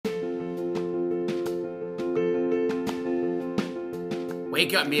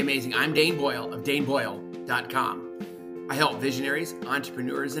Wake up and be amazing. I'm Dane Boyle of DaneBoyle.com. I help visionaries,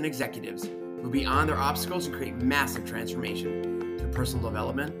 entrepreneurs, and executives move beyond their obstacles and create massive transformation through personal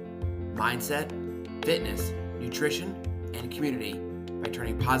development, mindset, fitness, nutrition, and community by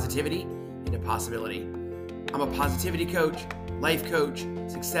turning positivity into possibility. I'm a positivity coach, life coach,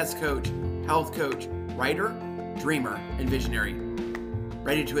 success coach, health coach, writer, dreamer, and visionary.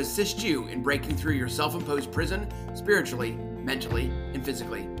 Ready to assist you in breaking through your self-imposed prison spiritually, mentally, and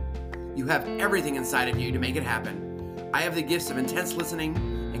physically. You have everything inside of you to make it happen. I have the gifts of intense listening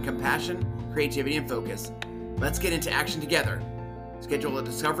and compassion, creativity, and focus. Let's get into action together. Schedule a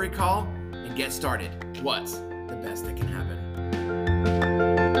discovery call and get started. What's the best that can happen?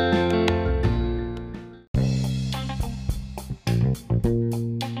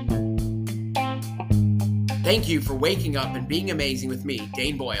 Thank you for waking up and being amazing with me,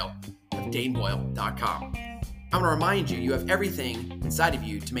 Dane Boyle of DaneBoyle.com. I want to remind you, you have everything inside of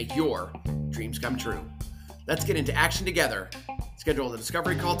you to make your dreams come true. Let's get into action together. Schedule the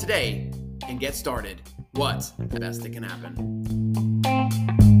discovery call today and get started. What's the best that can happen?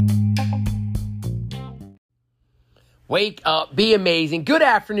 Wake up, be amazing. Good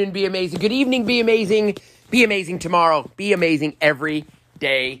afternoon, be amazing. Good evening, be amazing. Be amazing tomorrow. Be amazing every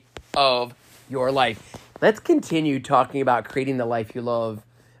day of your life. Let's continue talking about creating the life you love.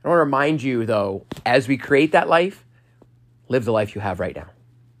 I want to remind you, though, as we create that life, live the life you have right now.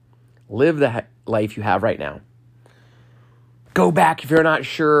 Live the life you have right now. Go back if you're not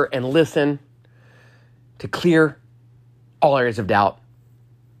sure and listen to clear all areas of doubt.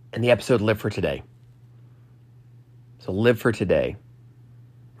 And the episode, Live for Today. So live for today.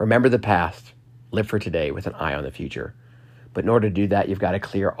 Remember the past. Live for today with an eye on the future. But in order to do that, you've got to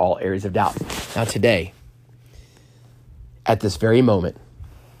clear all areas of doubt. Now today, at this very moment,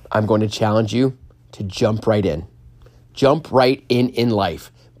 I'm going to challenge you to jump right in. Jump right in life.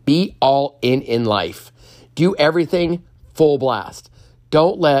 Be all in life. Do everything full blast.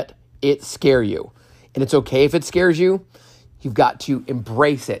 Don't let it scare you. And it's okay if it scares you. You've got to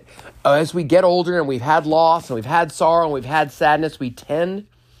embrace it. As we get older and we've had loss and we've had sorrow and we've had sadness, we tend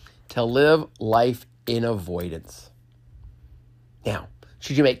to live life in avoidance. Now,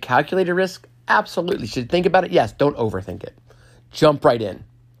 should you make calculated risk? Absolutely. Should you think about it? Yes. Don't overthink it. Jump right in.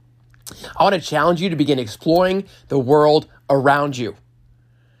 I want to challenge you to begin exploring the world around you.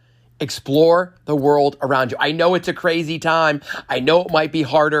 Explore the world around you. I know it's a crazy time. I know it might be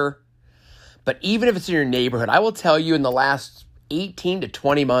harder. But even if it's in your neighborhood, I will tell you in the last 18 to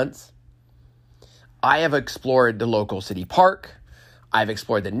 20 months, I have explored the local city park. I've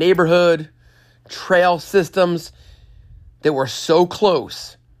explored the neighborhood, trail systems that were so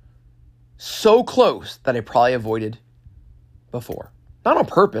close that I probably avoided before. Not on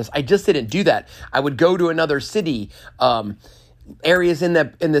purpose. I just didn't do that. I would go to another city, areas in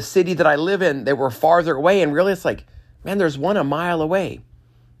the city that I live in that were farther away. And really it's like, man, there's one a mile away.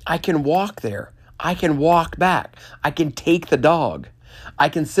 I can walk there. I can walk back. I can take the dog. I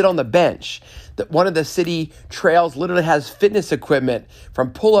can sit on the bench. One of the city trails literally has fitness equipment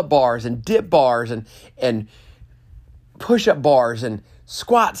from pull-up bars and dip bars and push-up bars and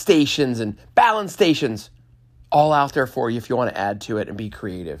squat stations and balance stations. All out there for you if you want to add to it and be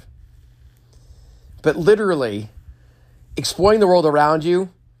creative. But literally, exploring the world around you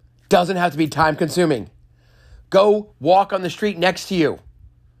doesn't have to be time consuming. Go walk on the street next to you.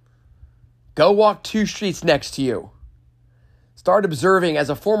 Go walk 2 streets next to you. Start observing. As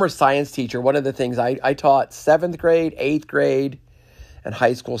a former science teacher, one of the things I taught 7th grade, 8th grade, and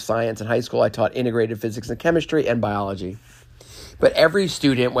high school science. In high school, I taught integrated physics and chemistry and biology. But every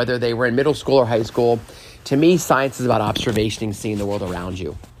student, whether they were in middle school or high school, to me, science is about observation, seeing the world around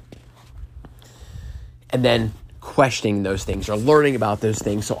you. And then questioning those things or learning about those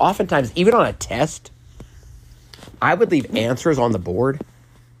things. So oftentimes, even on a test, I would leave answers on the board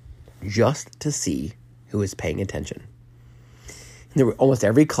just to see who was paying attention. And there were almost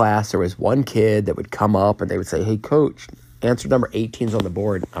every class, there was one kid that would come up and they would say, "Hey, coach, answer number 18 is on the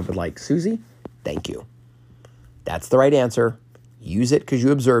board." I would be like, "Susie, thank you. That's the right answer. Use it because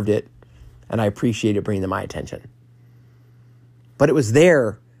you observed it. And I appreciate it bringing to my attention." But it was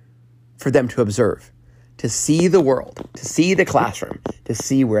there for them to observe, to see the world, to see the classroom, to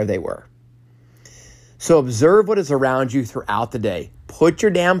see where they were. So observe what is around you throughout the day. Put your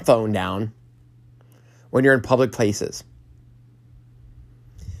damn phone down when you're in public places.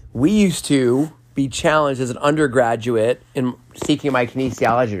 We used to be challenged as an undergraduate in seeking my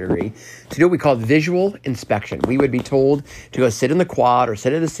kinesiology degree to do what we called visual inspection. We would be told to go sit in the quad or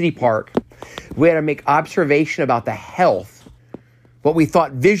sit in the city park. We had to make observation about the health, what we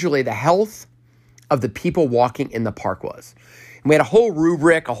thought visually the health of the people walking in the park was. And we had a whole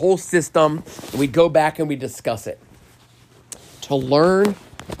rubric, a whole system, and we'd go back and we'd discuss it. To learn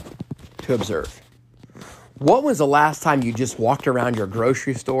to observe. When was the last time you just walked around your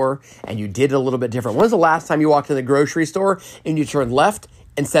grocery store and you did it a little bit different? When was the last time you walked in the grocery store and you turned left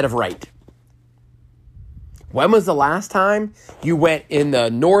instead of right? When was the last time you went in the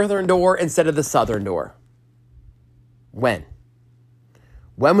northern door instead of the southern door? When?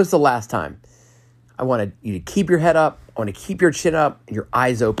 When was the last time? I want you to keep your head up. I want to keep your chin up and your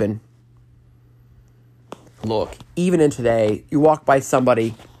eyes open. Look, even in today, you walk by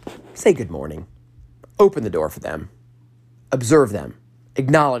somebody, say good morning. Open the door for them. Observe them.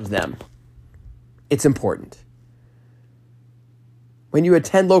 Acknowledge them. It's important. When you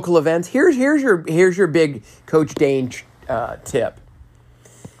attend local events, here's your big Coach Dane tip.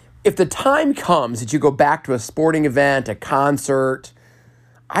 If the time comes that you go back to a sporting event, a concert,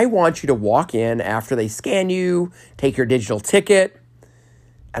 I want you to walk in after they scan you, take your digital ticket,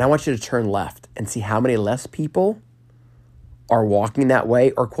 and I want you to turn left and see how many less people are walking that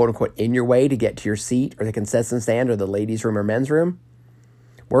way or quote unquote in your way to get to your seat or the concession stand or the ladies' room or men's room.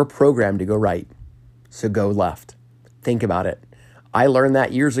 We're programmed to go right, so go left. Think about it. I learned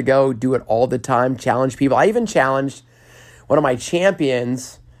that years ago, do it all the time, challenge people. I even challenged one of my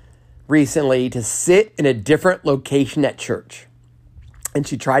champions recently to sit in a different location at church. And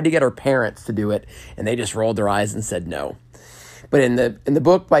she tried to get her parents to do it, and they just rolled their eyes and said no. But in the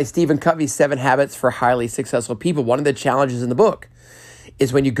book by Stephen Covey, 7 Habits for Highly Successful People, one of the challenges in the book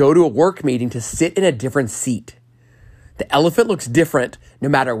is when you go to a work meeting to sit in a different seat. The elephant looks different no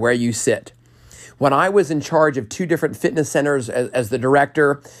matter where you sit. When I was in charge of 2 different fitness centers as the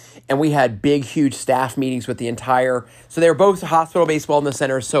director, and we had big, huge staff meetings with the entire, so they were both hospital-based wellness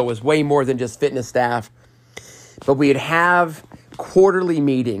centers, so it was way more than just fitness staff. But we'd have quarterly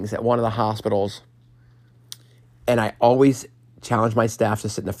meetings at one of the hospitals, and I always challenged my staff to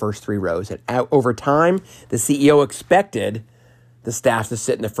sit in the first 3 rows. And over time, the CEO expected the staff to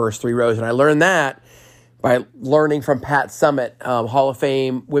sit in the first 3 rows. And I learned that by learning from Pat Summitt, Hall of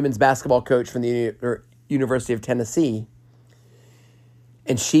Fame women's basketball coach from the University of Tennessee.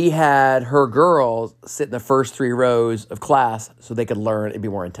 And she had her girls sit in the first 3 rows of class so they could learn and be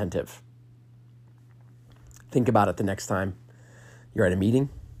more attentive. Think about it the next time you're at a meeting,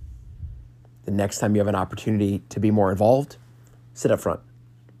 the next time you have an opportunity to be more involved. Sit up front.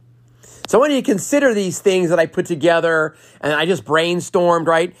 So I want you to consider these things that I put together and I just brainstormed,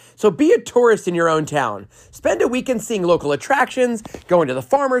 right? So be a tourist in your own town. Spend a weekend seeing local attractions, going to the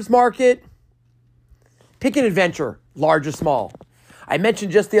farmer's market. Pick an adventure, large or small. I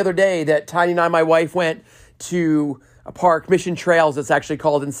mentioned just the other day that Tiny and I, my wife, went to a park, Mission Trails, it's actually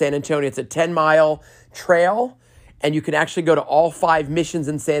called in San Antonio. It's a 10-mile trail, and you can actually go to all 5 missions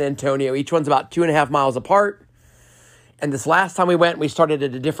in San Antonio. Each one's about 2.5 miles apart. And this last time we went, we started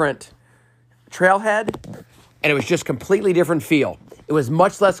at a different trailhead, and it was just completely different feel. It was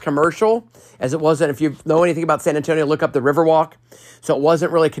much less commercial, as it wasn't, if you know anything about San Antonio, look up the Riverwalk. So it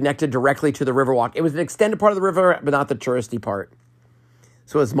wasn't really connected directly to the Riverwalk. It was an extended part of the river, but not the touristy part.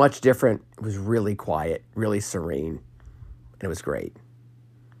 So it was much different. It was really quiet, really serene, and it was great.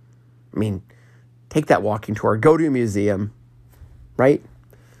 I mean, take that walking tour, go to a museum, right?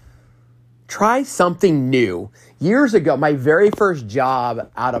 Try something new. Years ago, my very first job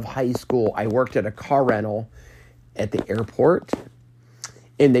out of high school, I worked at a car rental at the airport.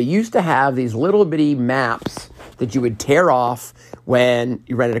 And they used to have these little bitty maps that you would tear off when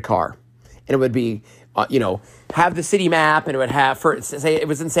you rented a car. And it would be, have the city map, and it would have, say it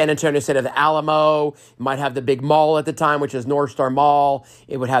was in San Antonio, instead of the Alamo, it might have the big mall at the time, which is North Star Mall.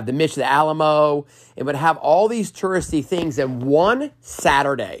 It would have the Mission, the Alamo. It would have all these touristy things. And one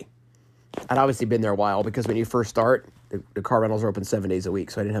Saturday, I'd obviously been there a while, because when you first start, the car rentals are open 7 days a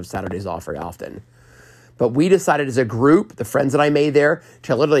week, so I didn't have Saturdays off very often. But we decided as a group, the friends that I made there,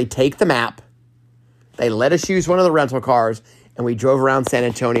 to literally take the map. They let us use one of the rental cars, and we drove around San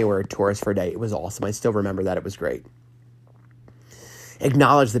Antonio. We were tourists for a day. It was awesome. I still remember that. It was great.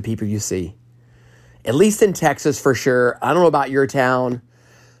 Acknowledge the people you see. At least in Texas, for sure. I don't know about your town,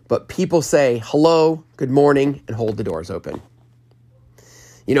 but people say hello, good morning, and hold the doors open.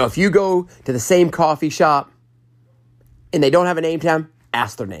 If you go to the same coffee shop and they don't have a name tag,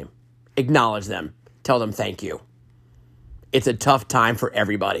 ask their name. Acknowledge them. Tell them thank you. It's a tough time for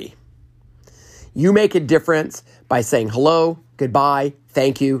everybody. You make a difference by saying hello, goodbye,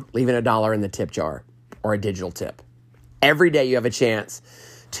 thank you, leaving $1 in the tip jar or a digital tip. Every day you have a chance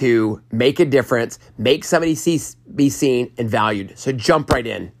to make a difference, make somebody be seen and valued. So jump right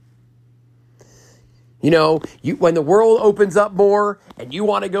in. When the world opens up more and you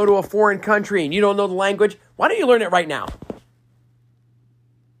want to go to a foreign country and you don't know the language, why don't you learn it right now?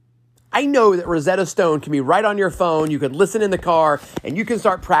 I know that Rosetta Stone can be right on your phone. You could listen in the car and you can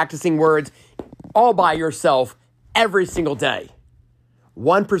start practicing words all by yourself every single day.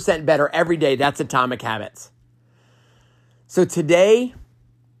 1% better every day. That's Atomic Habits. So today,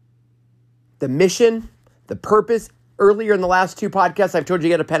 the mission, the purpose, earlier in the last 2 podcasts, I've told you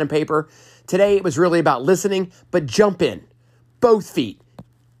to get a pen and paper. Today, it was really about listening, but jump in. Both feet.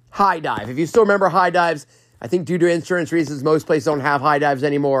 High dive. If you still remember high dives, I think due to insurance reasons, most places don't have high dives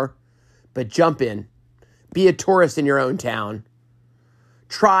anymore. But jump in. Be a tourist in your own town.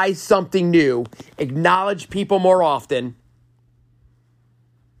 Try something new. Acknowledge people more often.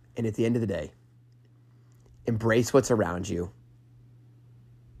 And at the end of the day, embrace what's around you.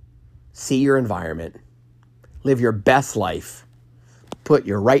 See your environment. Live your best life. Put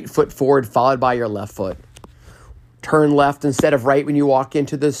your right foot forward, followed by your left foot. Turn left instead of right when you walk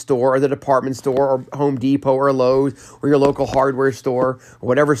into the store or the department store or Home Depot or Lowe's or your local hardware store or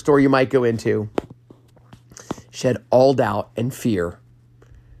whatever store you might go into. Shed all doubt and fear.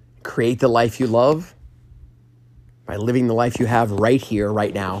 Create the life you love by living the life you have right here,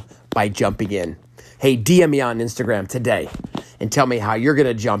 right now, by jumping in. Hey, DM me on Instagram today and tell me how you're going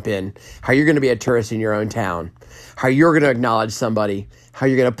to jump in, how you're going to be a tourist in your own town, how you're going to acknowledge somebody, how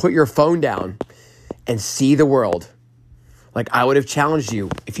you're going to put your phone down and see the world like I would have challenged you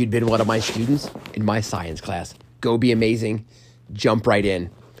if you'd been one of my students in my science class. Go be amazing. Jump right in.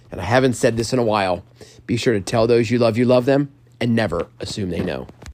 And I haven't said this in a while. Be sure to tell those you love them and never assume they know.